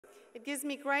It gives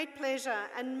me great pleasure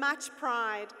and much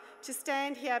pride to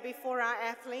stand here before our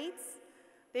athletes,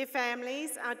 their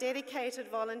families, our dedicated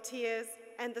volunteers,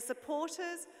 and the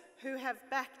supporters who have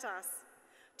backed us.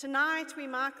 Tonight, we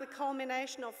mark the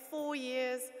culmination of 4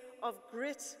 years of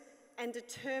grit and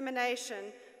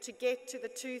determination to get to the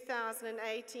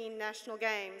 2018 National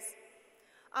Games.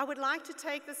 I would like to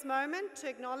take this moment to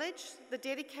acknowledge the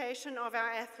dedication of our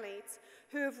athletes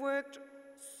who have worked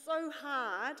so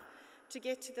hard to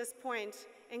get to this point,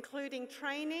 including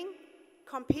training,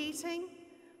 competing,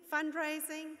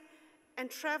 fundraising, and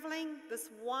traveling this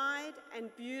wide and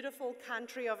beautiful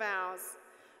country of ours.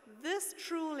 This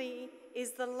truly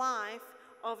is the life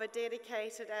of a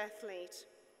dedicated athlete.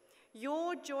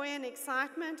 Your joy and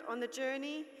excitement on the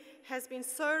journey has been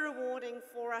so rewarding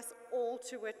for us all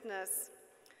to witness.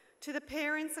 To the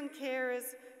parents and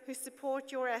carers who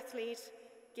support your athlete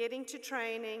getting to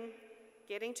training,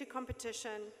 getting to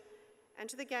competition, and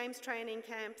to the games training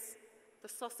camps, the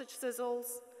sausage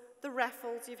sizzles, the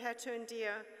raffles you've had to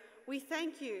endure, we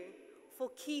thank you for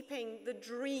keeping the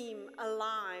dream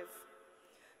alive.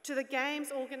 To the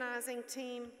Games organising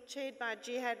team, chaired by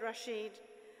Jihad Rashid,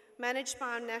 managed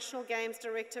by our National Games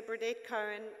Director Burdette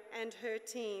Cohen and her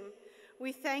team,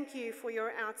 we thank you for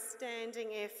your outstanding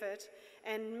effort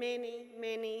and many,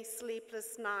 many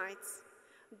sleepless nights.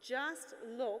 Just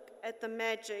look at the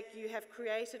magic you have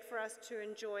created for us to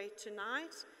enjoy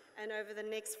tonight and over the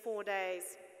next 4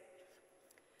 days.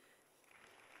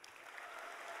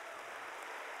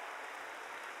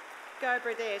 Go,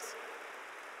 Burdette.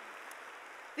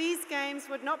 These games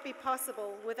would not be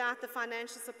possible without the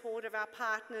financial support of our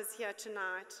partners here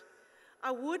tonight.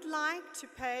 I would like to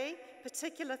pay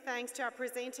particular thanks to our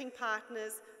presenting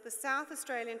partners, the South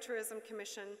Australian Tourism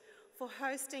Commission, for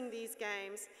hosting these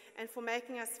games and for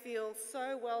making us feel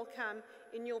so welcome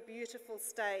in your beautiful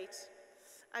state.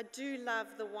 I do love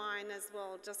the wine as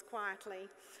well, just quietly.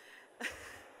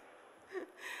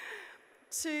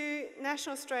 To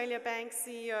National Australia Bank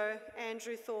CEO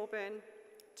Andrew Thorburn,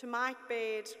 to Mike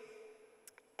Baird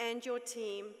and your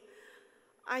team,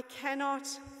 I cannot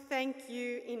thank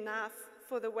you enough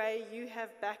for the way you have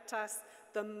backed us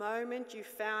the moment you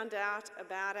found out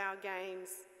about our games.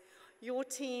 Your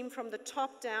team, from the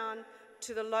top down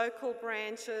to the local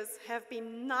branches, have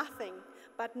been nothing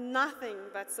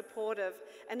but supportive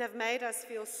and have made us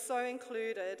feel so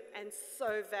included and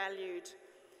so valued.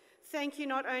 Thank you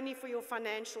not only for your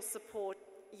financial support,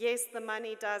 yes, the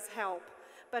money does help,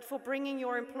 but for bringing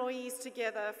your employees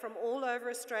together from all over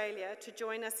Australia to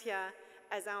join us here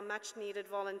as our much-needed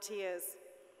volunteers.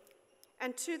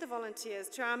 And to the volunteers,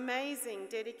 to our amazing,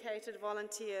 dedicated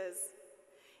volunteers.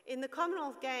 In the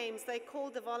Commonwealth Games, they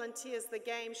called the volunteers the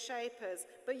game shapers,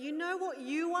 but you know what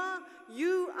you are?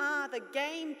 You are the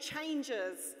game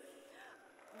changers.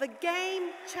 The game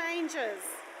changers.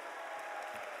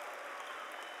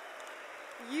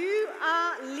 You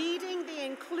are leading the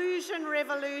inclusion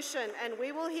revolution, and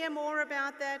we will hear more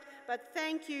about that, but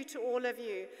thank you to all of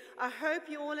you. I hope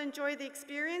you all enjoy the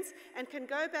experience and can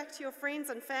go back to your friends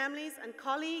and families and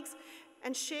colleagues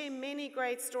and share many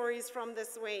great stories from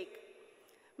this week.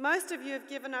 Most of you have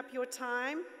given up your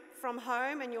time from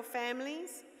home and your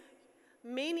families.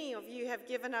 Many of you have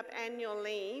given up annual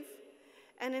leave,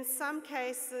 and in some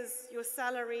cases, your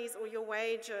salaries or your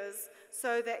wages,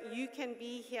 so that you can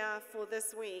be here for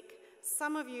this week.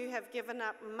 Some of you have given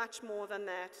up much more than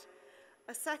that.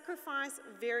 A sacrifice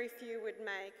very few would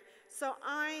make. So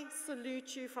I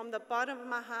salute you from the bottom of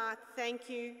my heart. Thank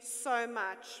you so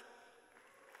much.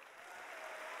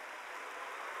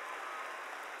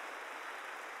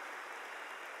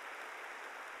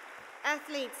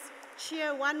 Athletes,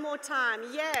 cheer one more time.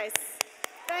 Yes.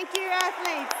 Thank you,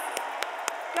 athletes.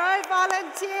 Go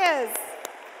volunteers.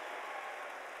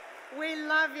 We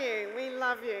love you. We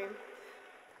love you.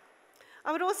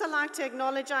 I would also like to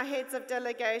acknowledge our heads of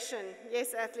delegation.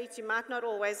 Yes, athletes, you might not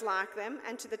always like them.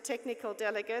 And to the technical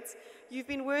delegates, you've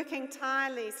been working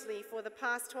tirelessly for the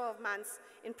past 12 months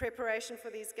in preparation for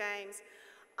these games.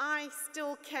 I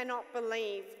still cannot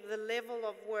believe the level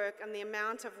of work and the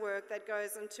amount of work that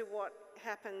goes into what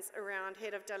happens around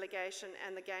head of delegation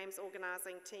and the games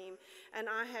organising team, and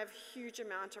I have huge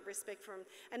amount of respect for them.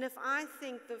 And if I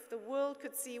think that if the world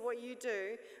could see what you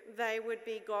do, they would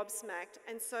be gobsmacked.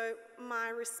 And so my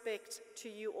respect to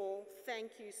you all.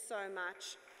 Thank you so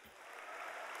much.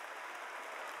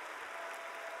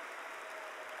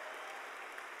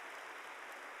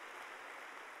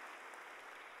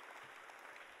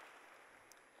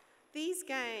 These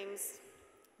games,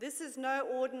 this is no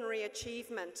ordinary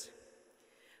achievement.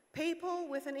 People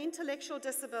with an intellectual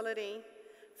disability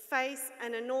face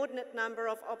an inordinate number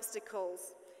of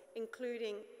obstacles,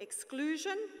 including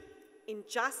exclusion,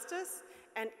 injustice,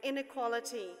 and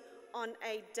inequality on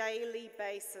a daily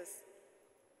basis,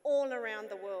 all around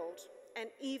the world, and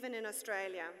even in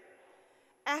Australia.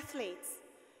 Athletes,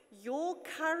 your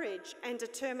courage and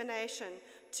determination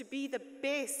to be the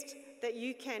best that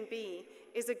you can be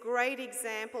is a great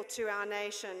example to our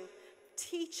nation,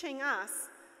 teaching us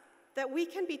that we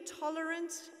can be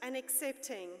tolerant and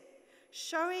accepting,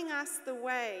 showing us the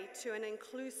way to an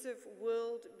inclusive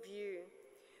world view.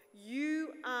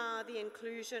 You are the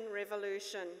inclusion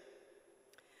revolution.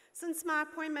 Since my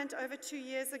appointment over 2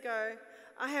 years ago,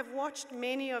 I have watched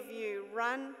many of you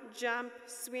run, jump,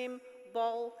 swim,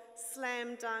 bowl,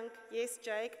 slam dunk. Yes,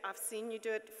 Jake, I've seen you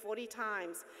do it 40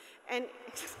 times. And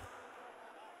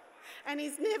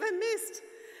he's never missed.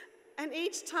 And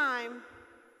each time,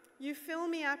 you fill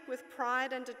me up with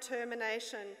pride and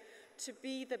determination to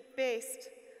be the best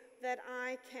that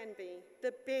I can be,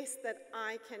 the best that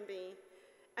I can be.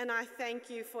 And I thank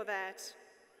you for that.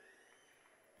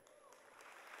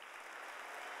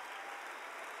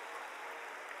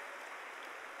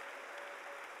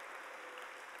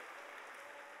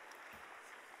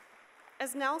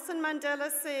 As Nelson Mandela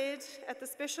said at the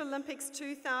Special Olympics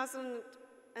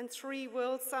 2003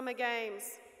 World Summer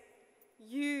Games,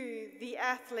 you, the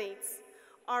athletes,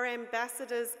 are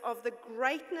ambassadors of the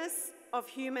greatness of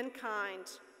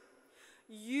humankind.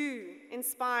 You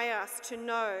inspire us to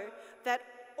know that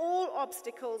all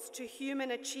obstacles to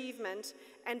human achievement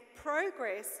and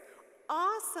progress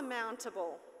are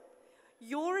surmountable.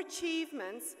 Your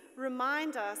achievements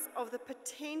remind us of the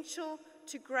potential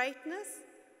to greatness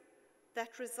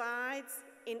that resides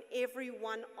in every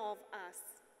one of us.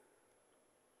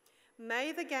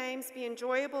 May the Games be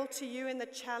enjoyable to you in the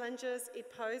challenges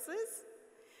it poses.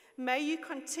 May you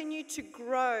continue to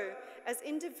grow as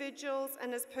individuals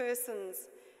and as persons,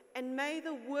 and may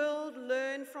the world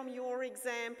learn from your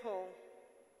example.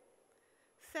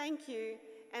 Thank you,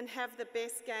 and have the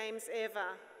best Games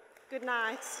ever. Good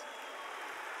night.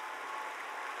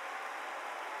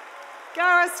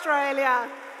 Go Australia!